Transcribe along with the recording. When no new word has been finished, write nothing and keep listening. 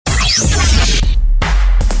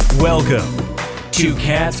Welcome to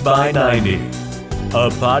CatsBy90, a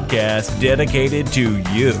podcast dedicated to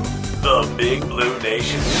you, the Big Blue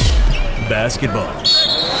Nation. Basketball,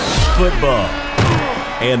 football,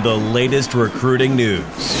 and the latest recruiting news.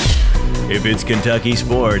 If it's Kentucky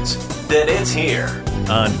sports, then it's here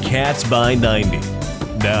on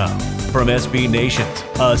CatsBy90. Now, from SB Nation's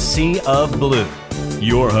A Sea of Blue,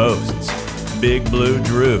 your hosts, Big Blue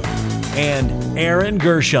Drew and Aaron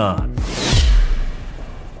Gershon.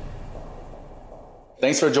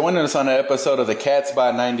 Thanks for joining us on an episode of the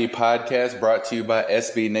CatsBy90 podcast brought to you by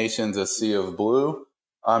SB Nation's A Sea of Blue.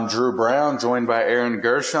 I'm Drew Brown, joined by Aaron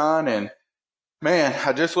Gershon. And man,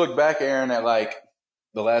 I just looked back, Aaron, at like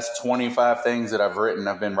the last 25 things that I've written.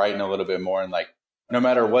 I've been writing a little bit more, and like no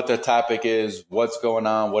matter what the topic is, what's going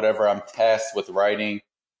on, whatever I'm tasked with writing,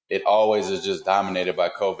 it always is just dominated by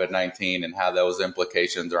COVID-19 and how those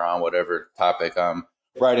implications are on whatever topic I'm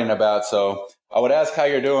writing about. So I would ask how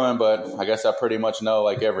you're doing, but I guess I pretty much know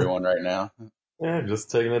like everyone right now. Yeah, just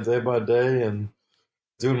taking it day by day and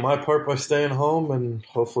doing my part by staying home, and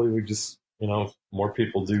hopefully we just, more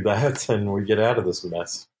people do that and we get out of this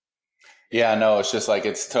mess. Yeah, I know. It's just like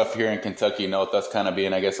it's tough here in Kentucky, with us kind of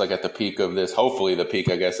being, I guess, like at the peak of this, hopefully the peak,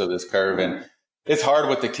 I guess, of this curve. And it's hard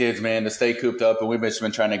with the kids, man, to stay cooped up. And we've just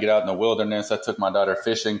been trying to get out in the wilderness. I took my daughter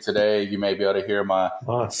fishing today. You may be able to hear my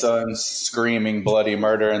son screaming bloody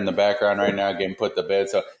murder in the background right now, getting put to bed.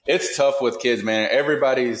 So it's tough with kids, man.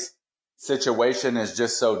 Everybody's situation is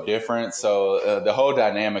just so different. So the whole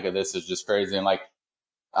dynamic of this is just crazy. And like,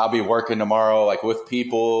 I'll be working tomorrow, like with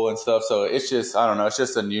people and stuff. So it's just, I don't know. It's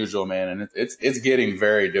just unusual, man. And it's getting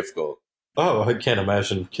very difficult. Oh, I can't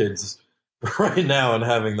imagine kids right now and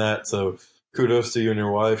having that. So kudos to you and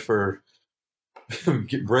your wife for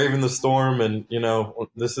braving the storm. And,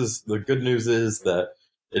 this is the good news is that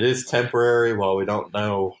it is temporary. While we don't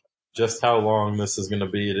know just how long this is going to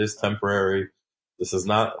be, it is temporary. This is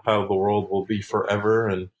not how the world will be forever.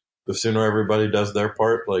 And the sooner everybody does their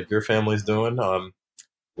part, like your family's doing,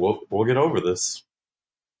 we'll get over this.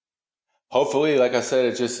 Hopefully, like I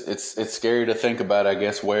said, it's scary to think about, I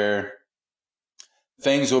guess, where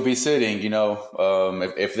things will be sitting,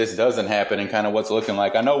 if this doesn't happen and kind of what's looking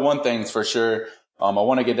like. I know one thing's for sure. I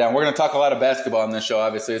want to get down. We're going to talk a lot of basketball on this show.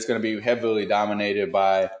 Obviously, it's going to be heavily dominated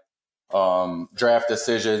by draft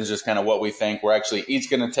decisions, just kind of what we think. We're actually each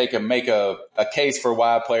going to make a case for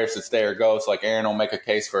why players should stay or go. So like Aaron will make a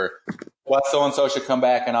case for why so-and-so should come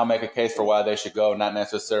back, and I'll make a case for why they should go. Not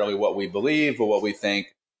necessarily what we believe, but what we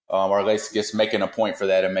think, or at least just making a point for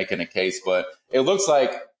that and making a case. But it looks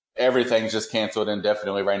like everything's just canceled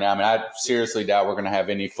indefinitely right now. I mean, I seriously doubt we're going to have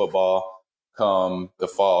any football come the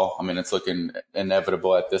fall. I mean, it's looking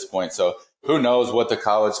inevitable at this point. So who knows what the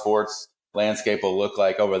college sports landscape will look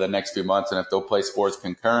like over the next few months, and if they'll play sports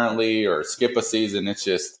concurrently or skip a season.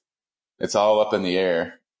 It's all up in the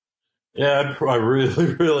air. Yeah, I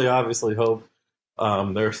really, really obviously hope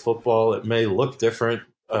there's football. It may look different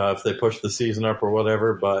if they push the season up or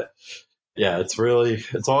whatever, but yeah, it's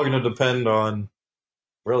all going to depend on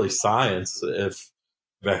really science. If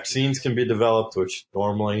vaccines can be developed, which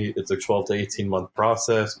normally it's a 12 to 18 month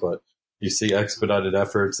process, but you see expedited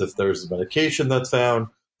efforts if there's medication that's found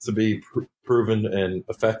to be proven and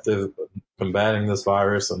effective combating this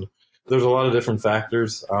virus. And there's a lot of different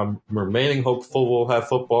factors. I'm remaining hopeful we'll have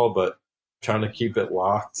football, but trying to keep it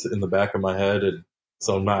locked in the back of my head. And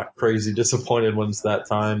so I'm not crazy disappointed when it's that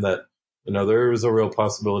time that, there is a real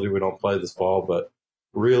possibility we don't play this fall, but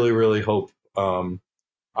really, really hope,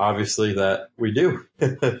 obviously that we do,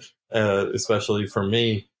 especially for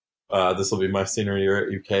me. This will be my senior year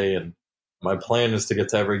at UK, and my plan is to get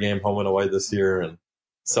to every game home and away this year. And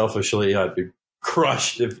selfishly, I'd be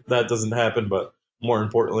crushed if that doesn't happen. But more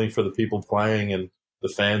importantly, for the people playing and the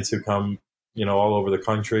fans who come, all over the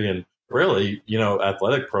country, and really,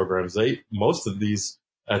 athletic programs. Most of these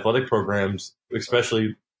athletic programs,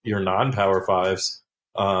 especially your non-Power Fives,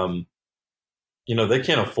 they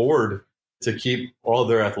can't afford to keep all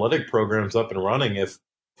their athletic programs up and running if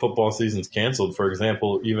football season's canceled. For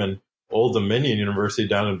example, even Old Dominion University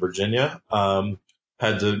down in Virginia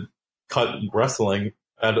had to cut wrestling.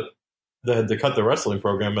 They had to cut the wrestling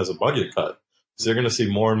program as a budget cut. So you're going to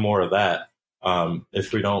see more and more of that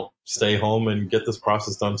if we don't stay home and get this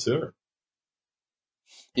process done sooner.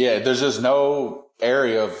 Yeah, there's just no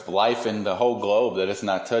area of life in the whole globe that it's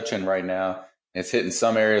not touching right now. It's hitting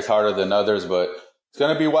some areas harder than others, but it's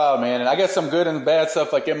going to be wild, man. And I got some good and bad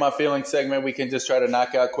stuff, like in my feelings segment, we can just try to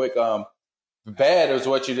knock out quick. Bad is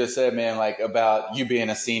what you just said, man, like about you being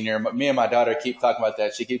a senior. Me and my daughter keep talking about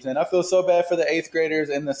that. She keeps saying, I feel so bad for the 8th graders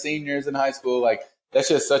and the seniors in high school. Like, that's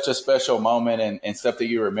just such a special moment and stuff that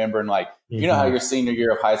you remember. And like, you know how your senior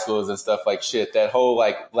year of high school is and stuff, like shit, that whole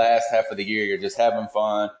like last half of the year, you're just having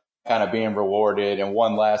fun, kind of being rewarded, and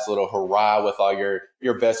one last little hurrah with all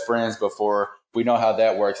your best friends before we know how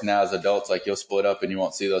that works now as adults. Like you'll split up and you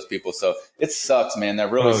won't see those people. So it sucks, man.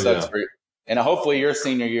 That really sucks for you. And hopefully your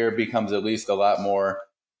senior year becomes at least a lot more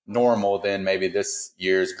normal than maybe this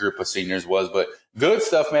year's group of seniors was. But good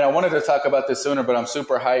stuff, man. I wanted to talk about this sooner, but I'm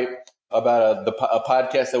super hyped about a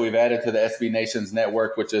podcast that we've added to the SB Nation's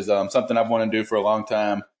network, which is something I've wanted to do for a long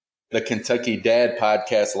time. The Kentucky Dad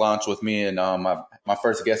podcast launched with me, and my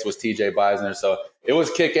first guest was TJ Beisner. So it was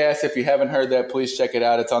kick ass. If you haven't heard that, please check it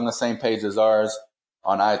out. It's on the same page as ours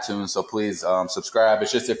on iTunes. So please subscribe.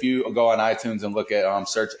 It's just if you go on iTunes and look at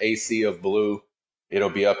search AC of Blue, it'll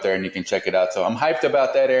be up there and you can check it out. So I'm hyped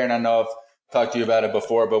about that, Aaron. I know I've talked to you about it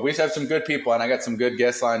before, but we just have some good people, and I got some good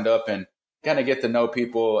guests lined up and kind of get to know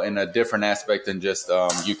people in a different aspect than just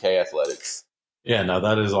UK athletics. Yeah, no,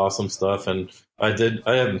 that is awesome stuff. And I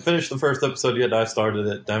haven't finished the first episode yet. I started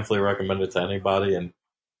it. Definitely recommend it to anybody. And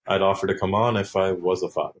I'd offer to come on if I was a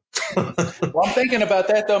father. Well, I'm thinking about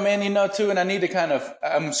that though, man, too. And I need to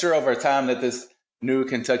I'm sure over time that this new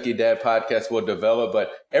Kentucky Dad podcast will develop,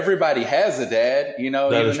 but everybody has a dad, that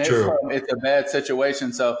even is true. If it's a bad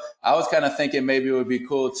situation. So I was kind of thinking maybe it would be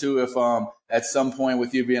cool too if at some point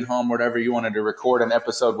with you being home, whatever, you wanted to record an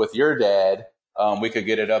episode with your dad, we could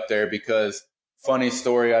get it up there. Because funny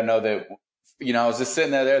story, I know that, I was just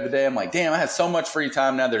sitting there the other day. I'm like, damn, I had so much free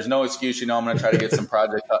time now. There's no excuse. I'm going to try to get some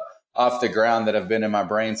projects off the ground that have been in my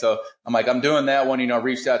brain. So I'm like, I'm doing that one,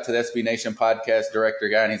 reached out to the SB Nation podcast director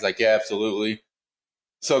guy, and he's like, yeah, absolutely.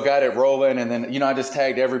 So got it rolling. And then, I just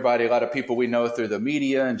tagged everybody, a lot of people we know through the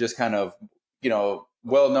media and just kind of,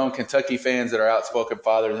 well-known Kentucky fans that are outspoken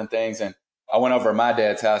fathers and things. And I went over to my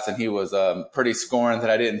dad's house, and he was pretty scorned that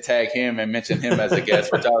I didn't tag him and mention him as a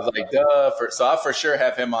guest, which I was like, duh. So I for sure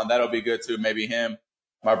have him on. That'll be good too. Maybe him,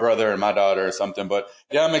 my brother, and my daughter or something. But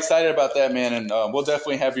yeah, I'm excited about that, man. And we'll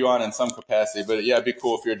definitely have you on in some capacity. But yeah, it'd be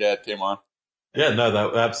cool if your dad came on. Yeah, no,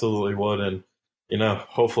 that absolutely would. And,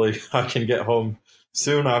 hopefully I can get home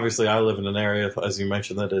soon. Obviously, I live in an area, as you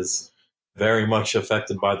mentioned, that is very much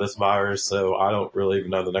affected by this virus. So I don't really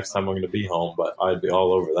even know the next time I'm going to be home, but I'd be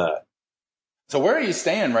all over that. So where are you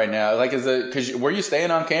staying right now? Like, were you staying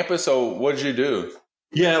on campus? So what did you do?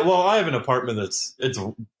 Yeah, well, I have an apartment it's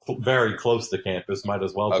very close to campus. Might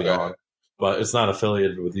as well be on, but it's not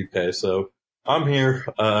affiliated with UK. So I'm here.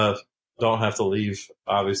 Don't have to leave,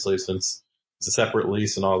 obviously, since it's a separate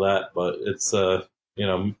lease and all that. But it's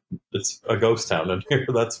it's a ghost town in here.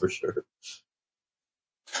 That's for sure.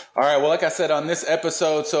 All right. Well, like I said on this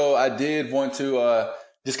episode, so I did want to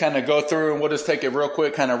just kind of go through, and we'll just take it real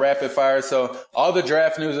quick, kind of rapid fire. So all the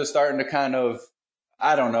draft news is starting to kind of,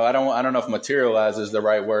 I don't know if materialize is the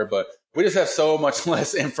right word, but we just have so much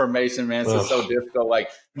less information, man. So it's so difficult. Like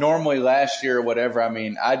normally last year or whatever,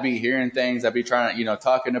 I'd be hearing things. I'd be trying to,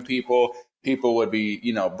 talking to people. People would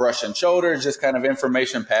be, brushing shoulders, just kind of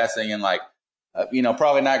information passing, and like,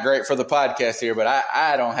 probably not great for the podcast here, but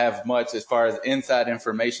I don't have much as far as inside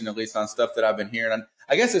information, at least on stuff that I've been hearing.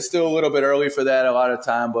 I guess it's still a little bit early for that a lot of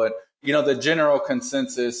time, but, the general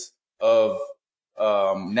consensus of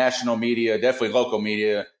national media, definitely local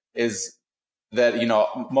media, is that,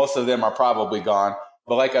 most of them are probably gone.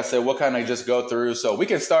 But like I said, we'll kind of just go through. So we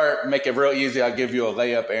can start, make it real easy. I'll give you a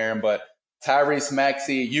layup, Aaron, but Tyrese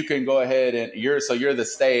Maxey, you can go ahead and you're the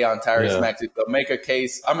stay on Tyrese Maxey. So make a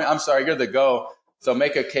case. I'm sorry, you're the go. So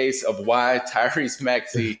make a case of why Tyrese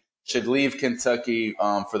Maxey should leave Kentucky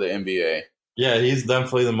for the NBA. Yeah, he's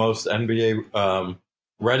definitely the most NBA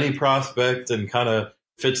ready prospect, and kind of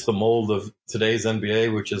fits the mold of today's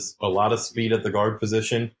NBA, which is a lot of speed at the guard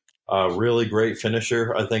position. Really great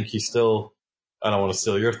finisher. I think he's still, I don't want to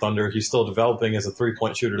steal your thunder, he's still developing as a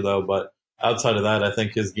 3-point shooter though, but outside of that, I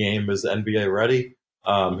think his game is NBA ready.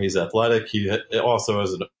 He's athletic. He also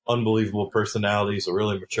has an unbelievable personality. He's a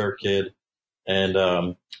really mature kid.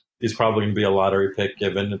 And he's probably going to be a lottery pick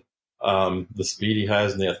given the speed he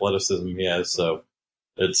has and the athleticism he has. So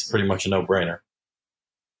it's pretty much a no-brainer.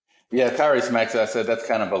 Yeah, Tyrese Maxey, I said that's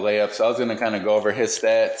kind of a layup. So I was going to kind of go over his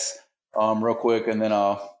stats real quick, and then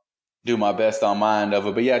I'll do my best on my end of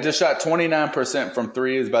it. But yeah, just shot 29% from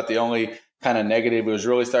three is about the only kind of negative. It was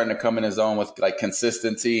really starting to come in his own with like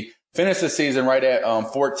consistency. Finished the season right at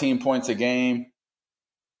 14 points a game,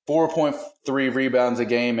 4.3 rebounds a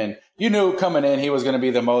game. And you knew coming in, he was going to be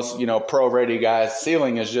the most, pro-ready guy.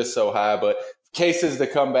 Ceiling is just so high, but cases to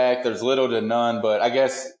come back, there's little to none. But I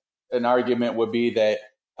guess an argument would be that,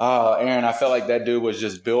 Aaron, I felt like that dude was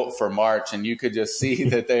just built for March, and you could just see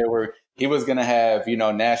that he was going to have,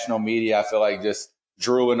 national media, I feel like just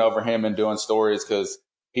drooling over him and doing stories because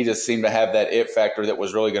he just seemed to have that it factor that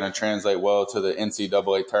was really going to translate well to the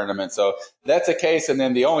NCAA tournament. So that's a case. And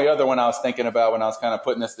then the only other one I was thinking about when I was kind of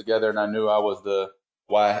putting this together, and I knew I was the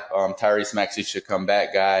why Tyrese Maxey should come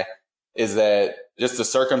back guy, is that just the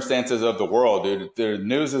circumstances of the world, dude. The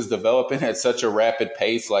news is developing at such a rapid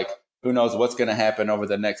pace. Like, who knows what's going to happen over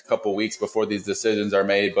the next couple weeks before these decisions are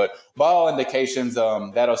made. But by all indications,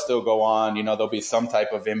 that'll still go on. You know, there'll be some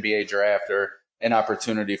type of NBA draft or an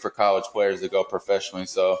opportunity for college players to go professionally.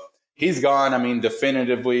 So he's gone. I mean,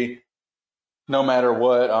 definitively, no matter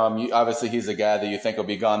what. Obviously, he's a guy that you think will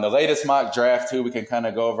be gone. The latest mock draft, too, we can kind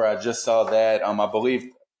of go over. I just saw that.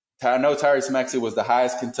 I know Tyrese Maxey was the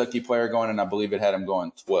highest Kentucky player going, and I believe it had him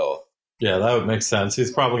going 12. Yeah, that would make sense.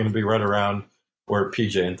 He's probably going to be right around where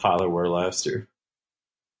PJ and Tyler were last year.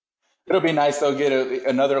 It'll be nice, though, get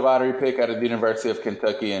another lottery pick out of the University of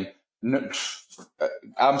Kentucky. And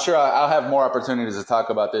I'm sure I'll have more opportunities to talk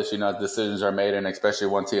about this, as decisions are made, and especially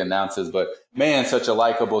once he announces. But, man, such a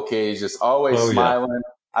likable kid. He's just always smiling.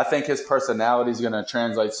 Yeah. I think his personality is going to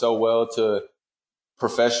translate so well to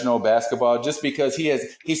professional basketball just because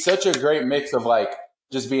he's such a great mix of, like,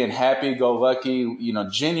 just being happy-go-lucky,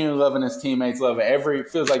 genuinely loving his teammates,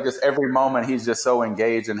 feels like just every moment he's just so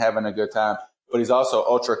engaged and having a good time. But he's also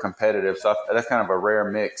ultra-competitive, so that's kind of a rare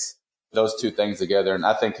mix, those two things together, and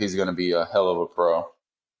I think he's going to be a hell of a pro.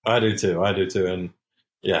 I do too, and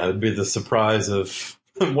yeah, it'd be the surprise of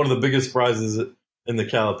one of the biggest prizes in the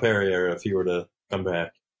Calipari era if he were to come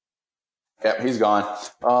back. Yep, he's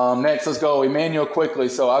gone. Next, let's go Emmanuel Quickley.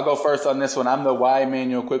 So I'll go first on this one. I'm the why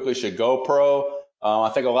Emmanuel Quickley should go pro. I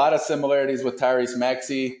think a lot of similarities with Tyrese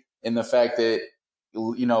Maxey in the fact that,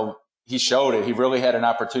 he showed it. He really had an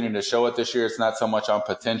opportunity to show it this year. It's not so much on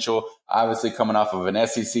potential. Obviously, coming off of an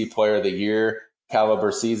SEC Player of the Year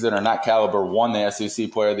caliber season, or not caliber, won the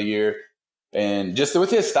SEC Player of the Year. And just with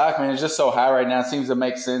his stock, man, it's just so high right now. It seems to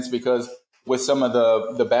make sense because with some of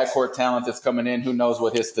the backcourt talent that's coming in, who knows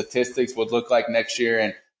what his statistics would look like next year.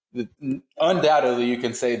 And undoubtedly, you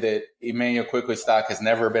can say that Emmanuel Quickley's stock has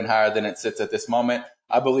never been higher than it sits at this moment.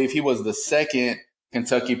 I believe he was the second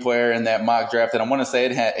Kentucky player in that mock draft, and I want to say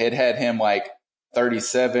it had him like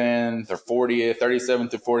 37th or 40th,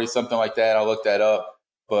 37th to 40, something like that. I'll look that up.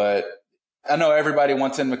 But I know everybody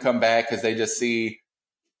wants him to come back because they just see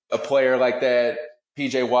a player like that,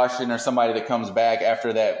 PJ Washington or somebody that comes back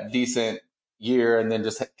after that decent year and then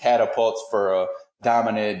just catapults for a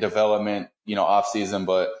dominant development, offseason.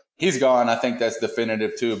 But he's gone. I think that's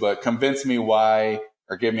definitive too. But convince me why,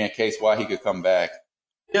 or give me a case why he could come back.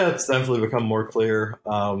 Yeah, it's definitely become more clear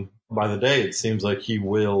by the day. It seems like he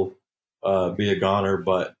will be a goner,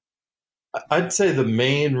 but I'd say the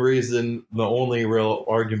main reason, the only real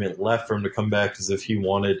argument left for him to come back is if he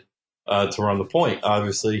wanted to run the point.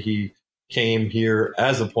 Obviously, he came here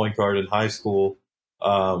as a point guard in high school,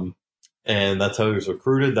 and that's how he was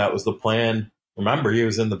recruited. That was the plan. Remember, he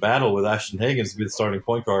was in the battle with Ashton Hagans to be the starting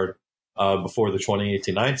point guard before the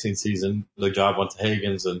 2018-19 season. The job went to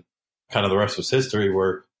Hagans, and kind of the rest was history,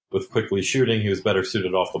 where with Quickley shooting, he was better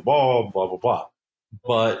suited off the ball, blah, blah, blah.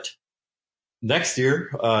 But next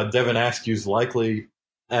year, Devin Askew's likely,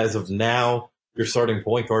 as of now, your starting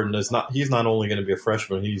point guard, and he's not only going to be a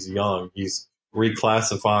freshman, he's young. He's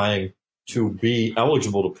reclassifying to be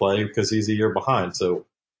eligible to play because he's a year behind. So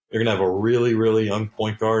you're going to have a really, really young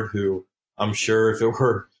point guard who I'm sure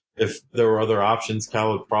if there were other options,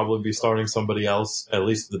 Cal would probably be starting somebody else, at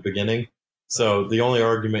least at the beginning. So the only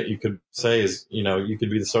argument you could say is, you could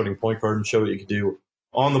be the starting point guard and show what you could do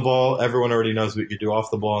on the ball. Everyone already knows what you could do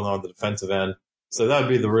off the ball and on the defensive end. So that would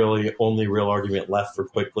be the really only real argument left for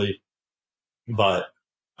Quickley. But,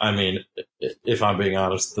 I mean, if I'm being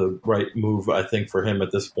honest, the right move, I think, for him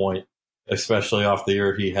at this point, especially off the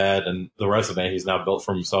year he had and the resume he's now built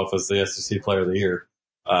for himself as the SEC Player of the Year,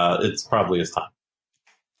 it's probably his time.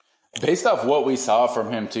 Based off what we saw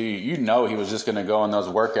from him, too, he was just going to go in those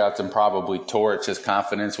workouts and probably torch. His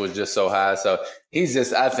confidence was just so high. So he's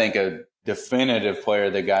just, I think, a definitive player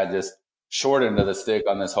that got just short into the stick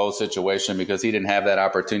on this whole situation because he didn't have that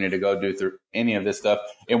opportunity to go do through any of this stuff.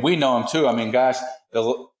 And we know him, too. I mean, gosh,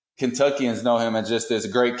 the Kentuckians know him as just this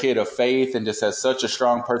great kid of faith and just has such a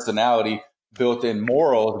strong personality, built-in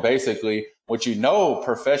morals, basically, which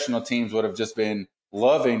professional teams would have just been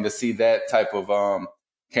loving to see that type of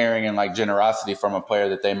caring and like generosity from a player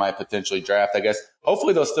that they might potentially draft. I guess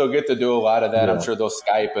hopefully they'll still get to do a lot of that. Yeah. I'm sure they'll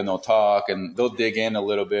Skype and they'll talk and they'll dig in a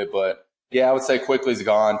little bit. But yeah, I would say Quickley's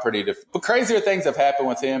gone but crazier things have happened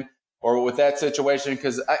with him or with that situation.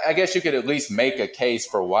 Cause I guess you could at least make a case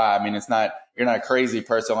for why. I mean, you're not a crazy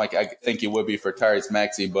person like I think you would be for Tyrese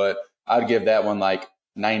Maxey, but I'd give that one like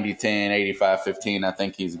 90-10, 85-15. I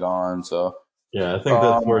think he's gone. So Yeah, I think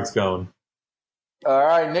that's where it's going. all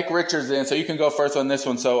right, Nick Richards then. So you can go first on this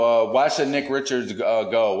one. So why should Nick Richards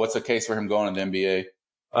go? What's the case for him going to the NBA?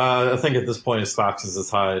 I think at this point his stock is as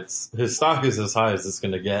high as it's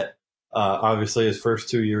going to get. Obviously, his first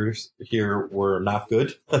 2 years here were not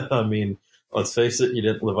good. I mean, let's face it, he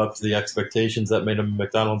didn't live up to the expectations that made him a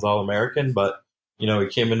McDonald's All-American. But he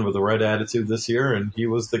came in with the right attitude this year, and he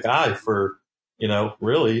was the guy for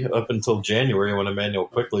really up until January when Emmanuel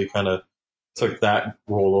quickly kind of took that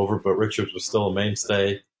role over. But Richards was still a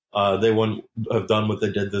mainstay. They wouldn't have done what they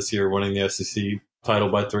did this year, winning the SEC title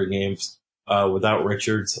by 3 games. Without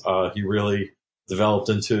Richards, he really developed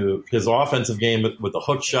into his offensive game with the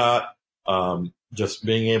hook shot, just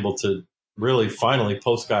being able to really finally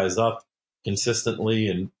post guys up consistently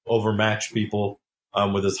and overmatch people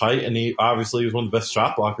with his height. And he obviously was one of the best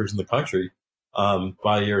shot blockers in the country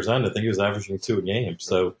by year's end. I think he was averaging 2 a game.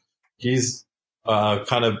 So he's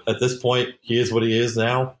kind of, at this point, he is what he is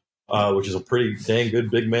now, which is a pretty dang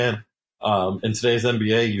good big man. In today's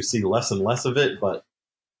NBA, you see less and less of it, but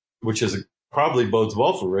which is probably bodes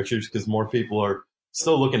well for Richards because more people are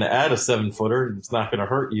still looking to add a 7-footer. It's not going to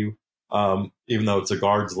hurt you, even though it's a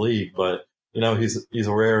guards league. But he's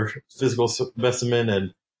a rare physical specimen,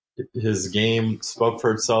 and his game spoke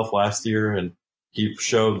for itself last year. And he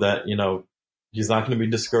showed that he's not going to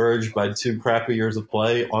be discouraged by 2 crappy years of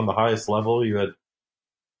play on the highest level. You had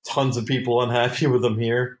tons of people unhappy with him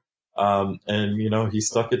here, and he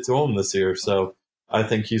stuck it to him this year. So I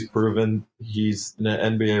think he's proven he's an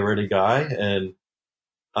NBA-ready guy, and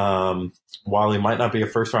while he might not be a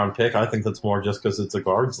first-round pick, I think that's more just because it's a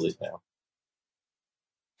guards league now.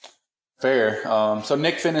 Fair. So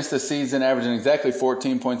Nick finished the season averaging exactly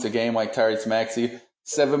 14 points a game like Tyrese Maxey,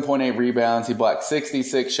 7.8 rebounds. He blocked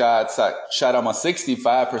 66 shots, shot almost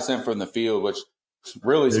 65% from the field, which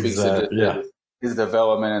really speaks to his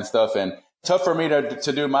development and stuff. And tough for me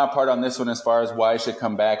to do my part on this one as far as why he should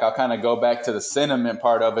come back. I'll kind of go back to the sentiment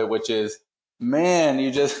part of it, which is, man,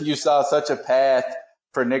 you saw such a path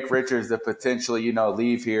for Nick Richards to potentially,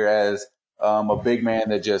 leave here as a big man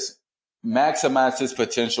that just maximized his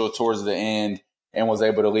potential towards the end and was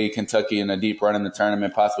able to lead Kentucky in a deep run in the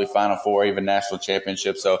tournament, possibly Final Four, even national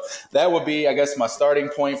championship. So that would be, I guess, my starting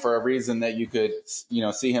point for a reason that you could,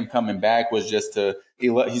 see him coming back was just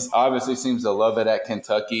he's obviously seems to love it at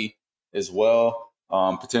Kentucky as well,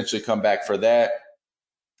 potentially come back for that.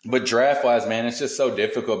 But draft-wise, man, it's just so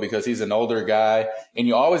difficult because he's an older guy, and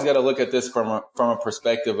you always got to look at this from a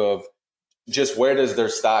perspective of just where does their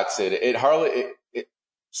stock sit.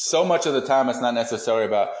 So much of the time, it's not necessarily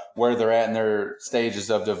about where they're at in their stages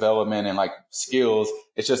of development and like skills.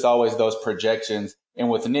 It's just always those projections. And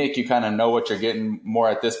with Nick, you kind of know what you're getting more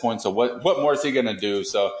at this point. So what more is he going to do?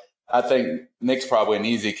 So I think Nick's probably an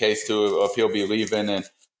easy case too if he'll be leaving. And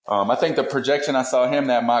I think the projection I saw him,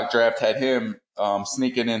 that mock draft had him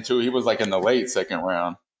sneaking into, he was like in the late second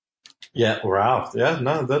round. Yeah, wow. Yeah,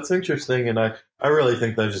 no, that's interesting. And I really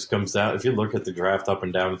think that just comes down, if you look at the draft up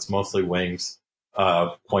and down, it's mostly wings,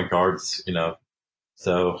 point guards,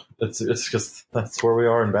 So it's just, that's where we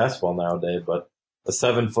are in basketball nowadays. But a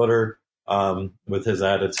 7-footer with his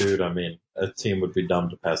attitude, I mean, a team would be dumb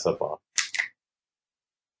to pass up on.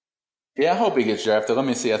 Yeah, I hope he gets drafted. Let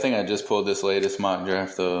me see. I think I just pulled this latest mock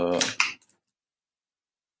draft up.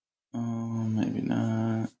 Maybe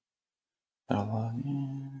not. All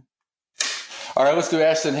right, let's do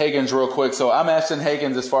Ashton Higgins real quick. So I'm Ashton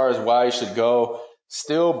Higgins as far as why he should go.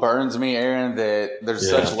 Still burns me, Aaron, that there's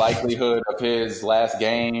such likelihood of his last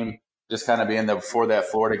game just kind of being before that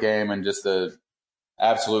Florida game and just the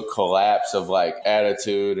absolute collapse of like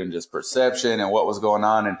attitude and just perception and what was going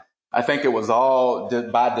on. And I think it was all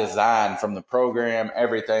by design from the program,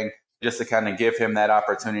 everything, just to kind of give him that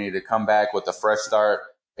opportunity to come back with a fresh start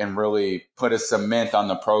and really put a cement on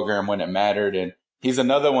the program when it mattered. And he's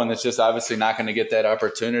another one that's just obviously not going to get that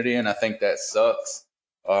opportunity. And I think that sucks.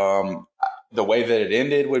 The way that it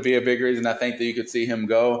ended would be a big reason I think that you could see him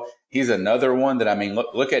go. He's another one that, I mean,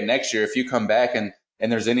 look at next year. If you come back and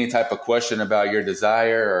there's any type of question about your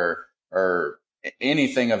desire or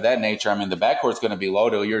anything of that nature, I mean, the backcourt's going to be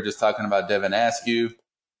loaded. You're just talking about Devin Askew.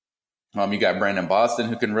 You got Brandon Boston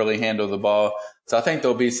who can really handle the ball. So I think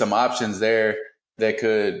there'll be some options there that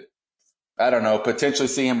could, I don't know, potentially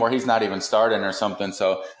see him where he's not even starting or something.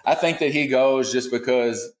 So I think that he goes just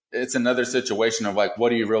because it's another situation of like, what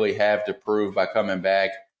do you really have to prove by coming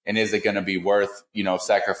back? And is it going to be worth,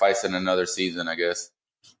 sacrificing another season, I guess?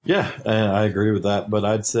 Yeah, I agree with that. But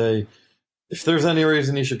I'd say if there's any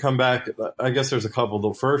reason he should come back, I guess there's a couple.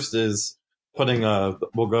 The first is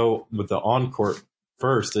we'll go with the on-court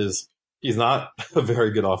first, is he's not a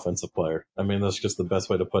very good offensive player. I mean, that's just the best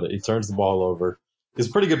way to put it. He turns the ball over. He's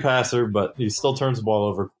a pretty good passer, but he still turns the ball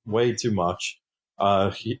over way too much.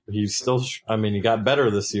 He's still, I mean, he got better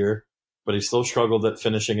this year, but he still struggled at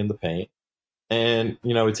finishing in the paint. And,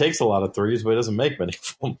 he takes a lot of threes, but he doesn't make many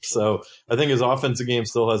of them. So I think his offensive game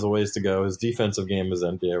still has a ways to go. His defensive game is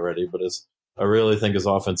NBA ready, but I really think his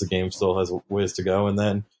offensive game still has ways to go. And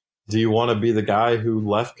then do you want to be the guy who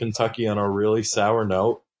left Kentucky on a really sour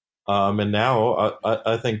note? And now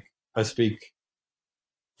I think I speak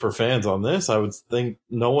for fans on this. I would think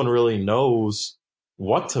no one really knows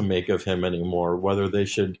what to make of him anymore, whether they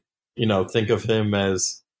should, think of him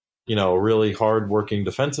as, a really hard-working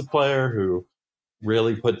defensive player who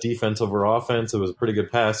really put defense over offense. It was a pretty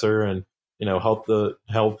good passer and, helped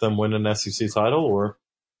them win an SEC title, or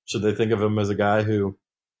should they think of him as a guy who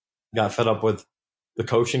got fed up with the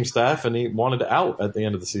coaching staff and he wanted out at the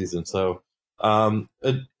end of the season? So,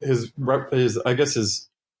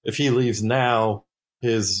 if he leaves now,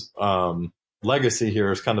 his legacy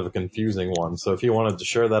here is kind of a confusing one. So if he wanted to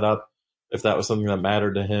share that up, if that was something that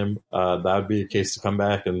mattered to him, that would be a case to come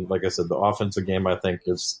back. And like I said, the offensive game, I think,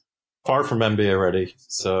 is far from NBA ready.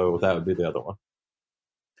 So that would be the other one.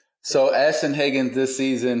 So Ashton Higgins this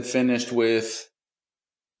season finished with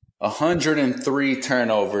 103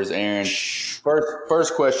 turnovers, Aaron.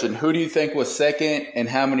 First question, who do you think was second and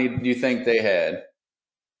how many do you think they had?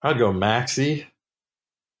 I'd go Maxey.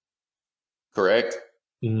 Correct.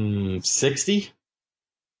 60?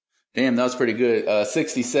 Damn, that was pretty good.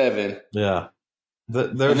 67. Yeah.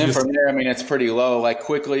 And then from there, I mean, it's pretty low. Like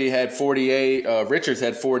Quickly had 48, Richards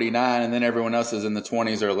had 49, and then everyone else is in the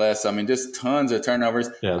 20s or less. I mean, just tons of turnovers.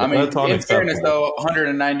 Yeah, I mean, in fairness, though,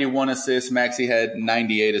 191 assists. Maxey had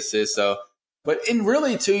 98 assists. So, but in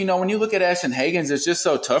really, too, when you look at Ashton Higgins, it's just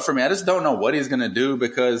so tough for me. I just don't know what he's going to do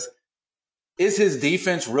because is his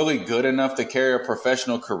defense really good enough to carry a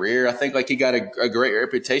professional career? I think he got a great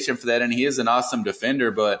reputation for that, and he is an awesome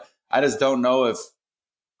defender, but I just don't know if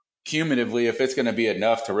cumulatively if it's going to be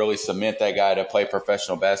enough to really cement that guy to play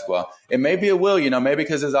professional basketball. And maybe it will, maybe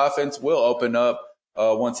because his offense will open up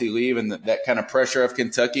once he leaves, and that kind of pressure of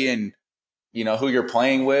Kentucky and, who you're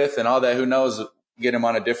playing with and all that, who knows, get him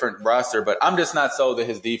on a different roster. But I'm just not sold that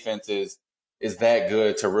his defense is that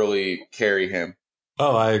good to really carry him.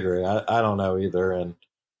 Oh, I agree. I don't know either. And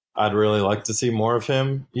I'd really like to see more of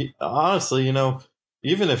him. Honestly,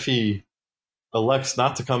 even if he elects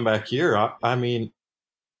not to come back here, I mean,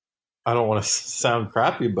 I don't want to sound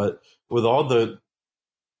crappy, but with all the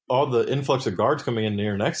influx of guards coming in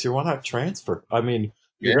here next year, why not transfer? I mean,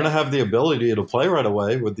 you're going to have the ability to play right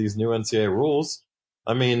away with these new NCAA rules.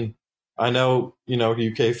 I mean, I know,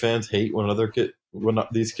 UK fans hate when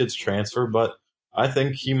these kids transfer, but I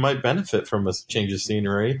think he might benefit from a change of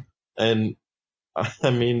scenery and, I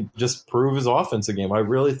mean, just prove his offensive game. I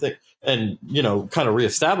really think, and, kind of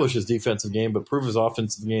reestablish his defensive game, but prove his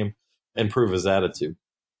offensive game and prove his attitude.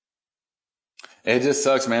 It just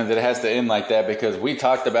sucks, man, that it has to end like that because we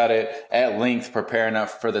talked about it at length preparing up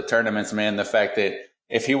for the tournaments, man. The fact that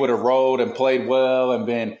if he would have rolled and played well and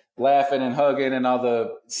been laughing and hugging and all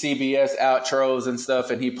the CBS outros and stuff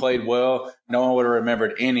and he played well, no one would have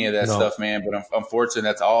remembered any of that stuff, man. But unfortunately,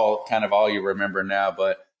 that's all you remember now.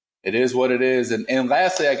 But it is what it is. And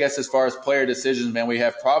lastly, I guess as far as player decisions, man, we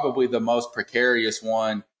have probably the most precarious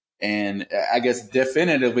one and I guess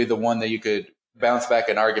definitively the one that you could bounce back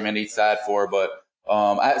an argument each side for. But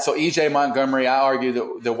so EJ Montgomery, I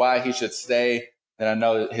argue that why he should stay. And I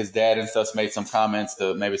know his dad and stuff's made some comments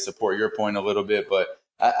to maybe support your point a little bit, but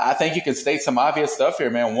I think you can state some obvious stuff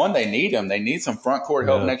here, man. One, they need him. They need some front court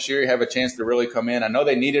help next year. Have a chance to really come in. I know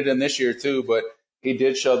they needed him this year too, but he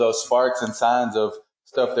did show those sparks and signs of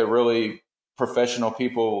stuff that really professional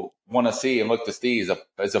people want to see and look to see. Is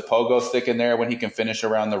a pogo stick in there when he can finish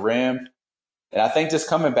around the rim? And I think just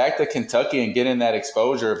coming back to Kentucky and getting that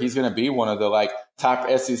exposure, if he's going to be one of the top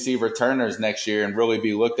SEC returners next year and really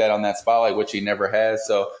be looked at on that spotlight, which he never has.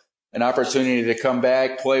 So an opportunity to come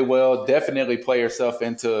back, play well, definitely play yourself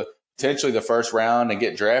into potentially the first round and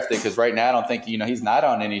get drafted. Because right now I don't think, he's not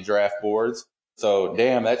on any draft boards. So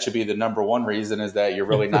damn, that should be the number one reason is that you're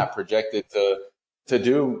really not projected to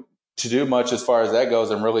do much as far as that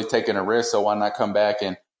goes and really taking a risk. So why not come back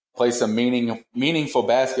and play some meaningful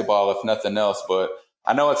basketball, if nothing else. But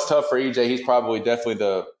I know it's tough for EJ. He's probably definitely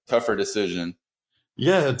the tougher decision.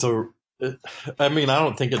 Yeah, I mean, I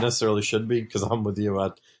don't think it necessarily should be because I'm with you.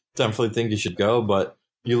 I definitely think he should go, but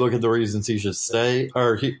you look at the reasons he should stay,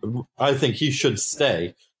 I think he should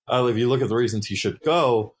stay. If you look at the reasons he should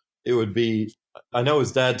go, it would be, I know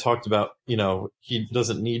his dad talked about, he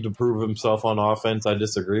doesn't need to prove himself on offense. I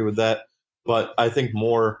disagree with that, but I think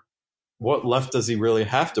more what left does he really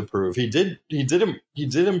have to prove? He did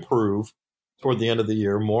improve toward the end of the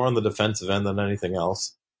year, more on the defensive end than anything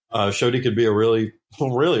else. Showed he could be a really a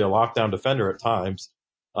lockdown defender at times.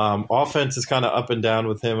 Offense is kind of up and down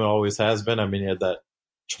with him. It always has been. I mean, he had that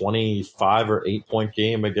 25 or 8-point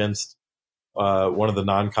game against one of the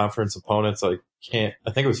non-conference opponents. I think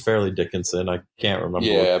it was Fairleigh Dickinson. I can't remember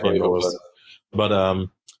what game it was. But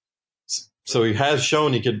so he has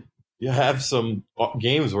shown he could have some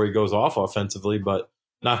games where he goes off offensively, but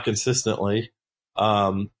not consistently.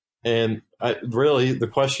 And really, the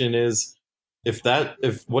question is, if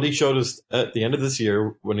what he showed us at the end of this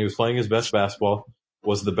year when he was playing his best basketball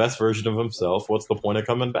was the best version of himself, what's the point of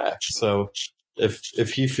coming back? So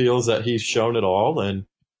if he feels that he's shown it all and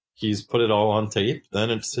he's put it all on tape, then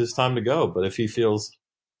it's his time to go. But if he feels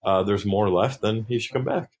there's more left, then he should come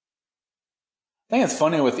back. I think it's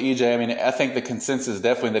funny with EJ. I mean, I think the consensus is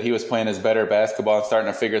definitely that he was playing his better basketball and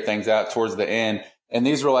starting to figure things out towards the end. And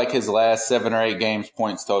these were like his last 7 or 8 games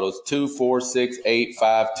points totals: 2, 4, 6, 8,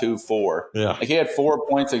 5, 2, 4. Yeah. Like he had 4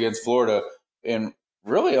 points against Florida and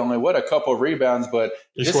really only a couple of rebounds, but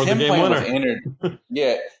he just him playing with energy.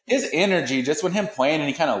 Yeah. His energy, just when him playing and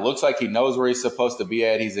he kind of looks like he knows where he's supposed to be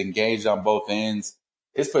at, he's engaged on both ends.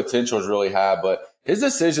 His potential is really high, but his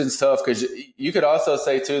decision's tough because you could also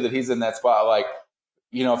say too that he's in that spot like,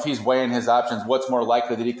 you know, if he's weighing his options, what's more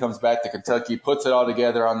likely that he comes back to Kentucky, puts it all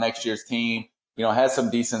together on next year's team, you know, has some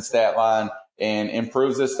decent stat line and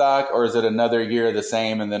improves his stock, or is it another year of the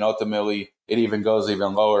same and then ultimately it even goes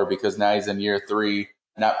even lower because now he's in year 3,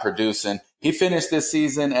 not producing. He finished this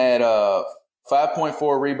season at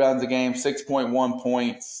 5.4 rebounds a game, 6.1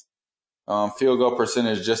 points, field goal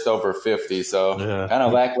percentage just over 50. So kind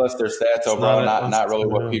of lackluster stats overall, not really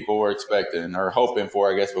what people were expecting or hoping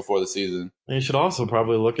for, I guess, before the season. And you should also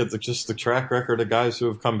probably look at just the track record of guys who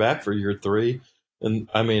have come back for year 3. And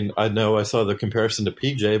I mean, I know I saw the comparison to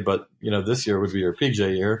PJ, but you know, this year would be your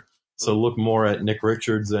PJ year. So look more at Nick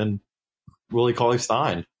Richards and Willie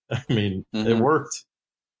Cauley-Stein. I mean, It worked.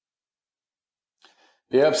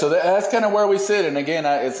 Yep. So that's kind of where we sit. And again,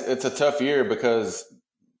 it's a tough year because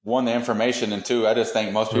 1, the information, and 2, I just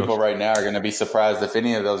think most people right now are going to be surprised if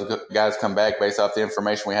any of those guys come back based off the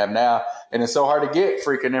information we have now. And it's so hard to get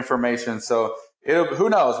freaking information. So who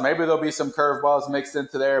knows? Maybe there'll be some curveballs mixed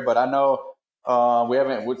into there, but I know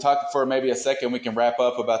we'll talk for maybe a second. We can wrap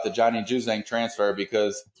up about the Johnny Juzang transfer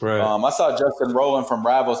because I saw Justin Rowland from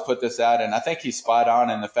Rivals put this out, and I think he's spot on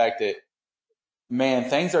in the fact that, man,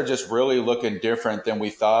 things are just really looking different than we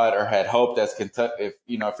thought or had hoped as Kentucky. If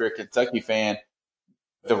you're a Kentucky fan,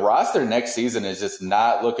 the roster next season is just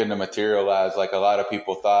not looking to materialize like a lot of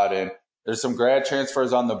people thought. And there's some grad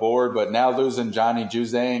transfers on the board, but now losing Johnny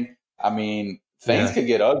Juzang, I mean, things could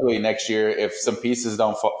get ugly next year if some pieces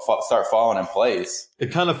don't start falling in place.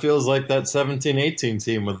 It kind of feels like that 17-18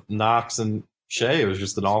 team with Knox and Shea. It was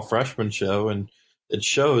just an all-freshman show, and it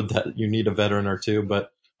showed that you need a veteran or two.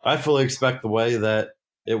 But I fully expect the way that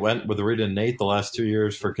it went with Reed and Nate the last 2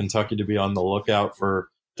 years for Kentucky to be on the lookout for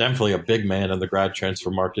definitely a big man in the grad transfer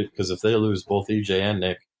market, because if they lose both EJ and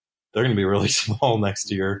Nick, they're going to be really small next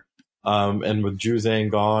year. And with Juzang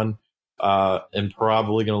gone, and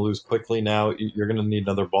probably going to lose quickly now, you're going to need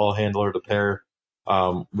another ball handler to pair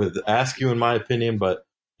with Askew, in my opinion. But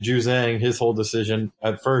Juzang, his whole decision,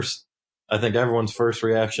 at first, I think everyone's first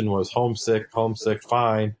reaction was homesick,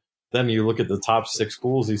 fine. Then you look at the top 6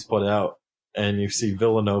 schools he's put out, and you see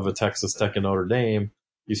Villanova, Texas Tech, and Notre Dame.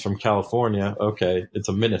 He's from California. Okay, it's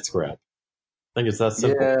a minutes grab. I think it's that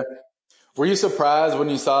simple. Yeah. Were you surprised when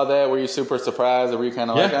you saw that? Were you super surprised, or were you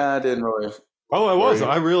kind of like, I didn't really? Oh, I was.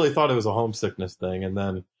 I really thought it was a homesickness thing, and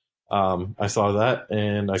then I saw that,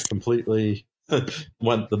 and I completely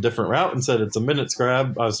went the different route and said it's a minutes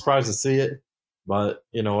grab. I was surprised to see it, but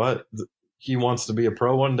you know what? He wants to be a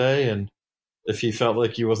pro one day, and if he felt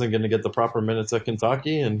like he wasn't going to get the proper minutes at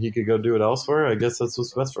Kentucky and he could go do it elsewhere, I guess that's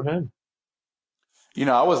what's best for him. You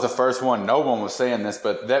know, I was the first one. No one was saying this,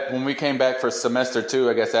 but that when we came back for semester 2,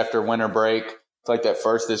 I guess after winter break, it's like that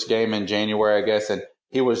first-ish game in January, I guess, and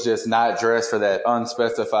he was just not dressed for that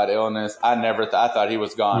unspecified illness. I thought he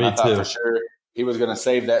was gone. I thought for sure he was going to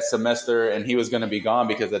save that semester and he was going to be gone,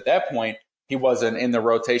 because at that point he wasn't in the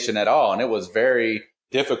rotation at all, and it was very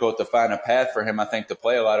difficult to find a path for him, I think, to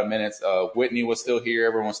play a lot of minutes. Whitney was still here.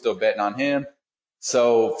 Everyone was still betting on him.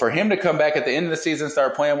 So for him to come back at the end of the season and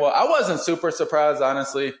start playing well, I wasn't super surprised,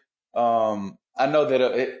 honestly. I know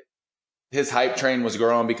that his hype train was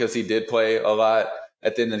growing because he did play a lot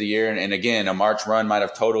at the end of the year. And again, a March run might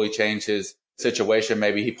have totally changed his situation.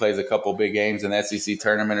 Maybe he plays a couple big games in the SEC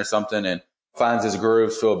tournament or something and finds his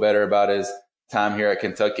grooves, feel better about his time here at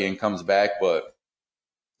Kentucky and comes back. But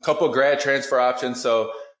couple grad transfer options.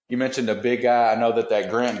 So you mentioned a big guy. I know that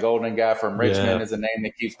Grant Golden guy from Richmond is a name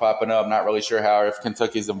that keeps popping up. Not really sure how or if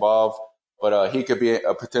Kentucky's involved, but he could be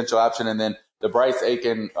a potential option. And then the Bryce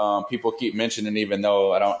Aiken, people keep mentioning, even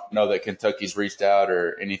though I don't know that Kentucky's reached out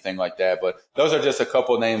or anything like that. But those are just a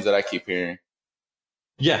couple names that I keep hearing.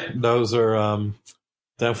 Yeah, those are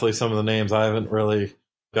definitely some of the names. I haven't really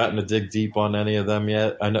gotten to dig deep on any of them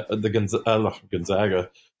yet. I know the Gonzaga,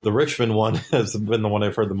 the Richmond one has been the one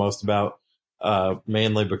I've heard the most about,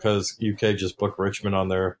 mainly because UK just booked Richmond on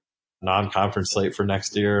their non-conference slate for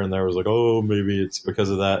next year, and there was like, oh, maybe it's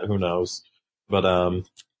because of that. Who knows? But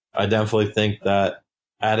I definitely think that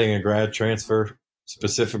adding a grad transfer,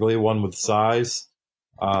 specifically one with size,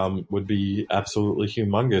 would be absolutely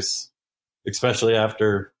humongous, especially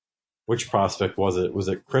after, which prospect was it? Was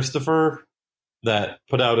it Christopher that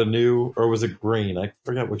put out a new, or was it Green? I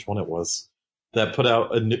forget which one it was, that put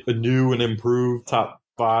out a new and improved top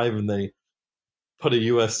 5, and they put a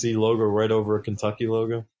USC logo right over a Kentucky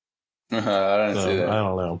logo. I didn't see that. I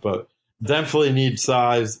don't know, but definitely need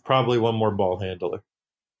size, probably one more ball handler.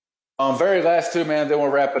 Very last two, man, then we'll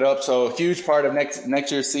wrap it up. So a huge part of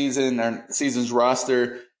next year's season's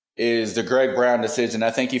roster is the Greg Brown decision. I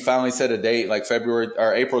think he finally set a date, like February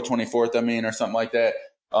or April 24th, or something like that.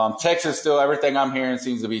 Texas still, everything I'm hearing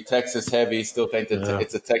seems to be Texas heavy. Still think that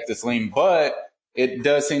it's a Texas lean, but it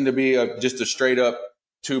does seem to be just a straight up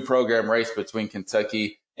 2-program race between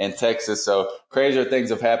Kentucky and Texas. So crazier things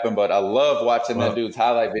have happened, but I love watching that dude's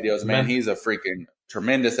highlight videos, man. He's a freaking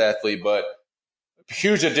tremendous athlete, but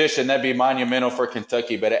huge addition. That'd be monumental for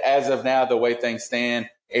Kentucky. But as of now, the way things stand,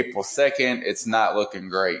 April 2nd, it's not looking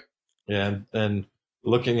great. Yeah, and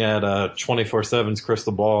looking at 24/7's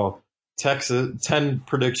crystal ball, Texas, 10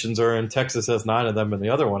 predictions are in. Texas has 9 of them, and the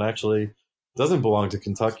other one actually doesn't belong to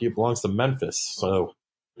Kentucky. It belongs to Memphis. So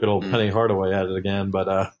good old Penny Hardaway at it again.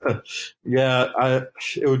 But,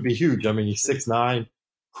 it would be huge. I mean, he's 6'9",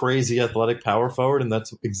 crazy athletic power forward, and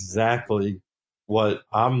that's exactly what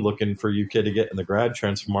I'm looking for UK to get in the grad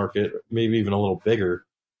transfer market, maybe even a little bigger.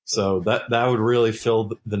 So that would really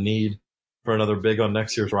fill the need for another big on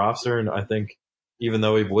next year's roster. And I think even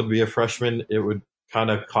though he would be a freshman, it would kind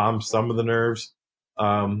of calm some of the nerves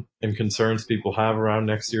and concerns people have around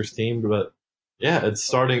next year's team. But yeah, it's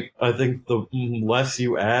starting. I think the less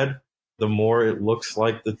you add, the more it looks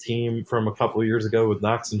like the team from a couple of years ago with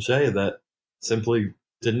Knox and Shea that simply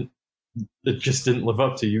just didn't live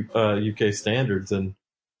up to UK standards, and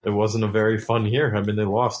it wasn't a very fun year. I mean, they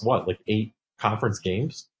lost like 8 conference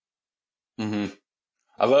games. Mm-hmm.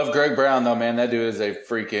 I love Greg Brown though, man. That dude is a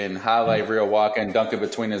freaking highlight reel walking, dunking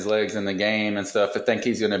between his legs in the game and stuff. I think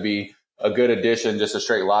he's going to be a good addition, just a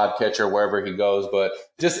straight lob catcher wherever he goes. But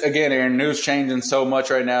just again, Aaron, news changing so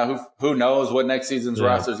much right now. Who knows what next season's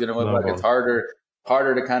roster is going to look like? It's harder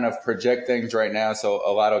to kind of project things right now. So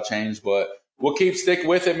a lot will change, but we'll sticking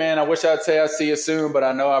with it, man. I wish I'd say I'll see you soon, but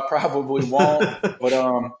I know I probably won't. But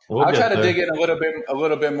I'll try to dig in a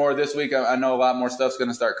little bit more this week. I know a lot more stuff's going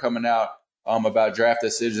to start coming out about draft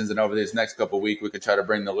decisions, and over these next couple of weeks, we can try to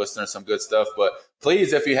bring the listeners some good stuff. But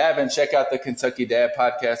please, if you haven't, check out the Kentucky Dad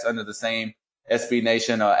podcast under the same SB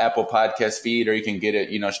Nation Apple Podcast feed, or you can get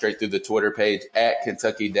it, straight through the Twitter page at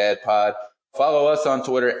Kentucky Dad Pod. Follow us on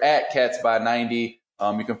Twitter at CatsBy90.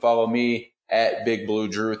 You can follow me at Big Blue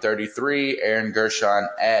Drew 33, Aaron Gershon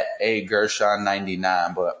at A Gershon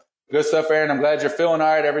 99. But good stuff, Aaron. I'm glad you're feeling all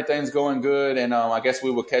right. Everything's going good, and I guess we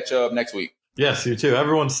will catch up next week. Yes, you too.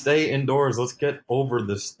 Everyone stay indoors. Let's get over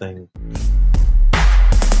this thing.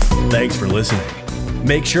 Thanks for listening.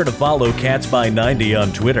 Make sure to follow CatsBy90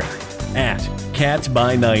 on Twitter at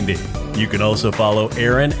CatsBy90. You can also follow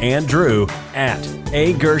Aaron and Drew at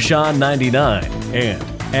A Gershon99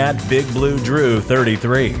 and at Big Blue Drew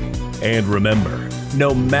 33. And remember,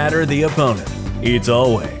 no matter the opponent, it's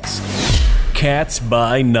always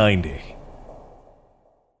CatsBy90.